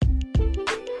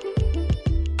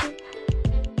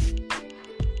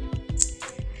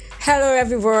Hello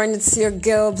everyone, it's your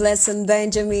girl Blessing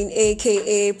Benjamin,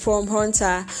 aka Prom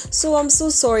Hunter. So I'm so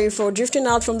sorry for drifting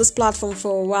out from this platform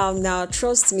for a while now.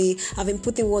 Trust me, I've been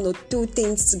putting one or two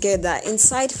things together,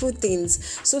 insightful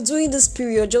things. So during this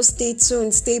period, just stay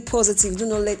tuned, stay positive. Do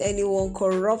not let anyone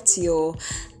corrupt your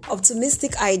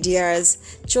optimistic ideas.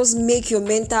 Just make your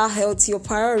mental health your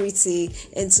priority,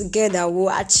 and together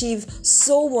we'll achieve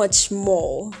so much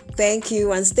more. Thank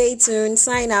you and stay tuned.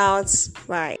 Sign out.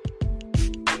 Bye.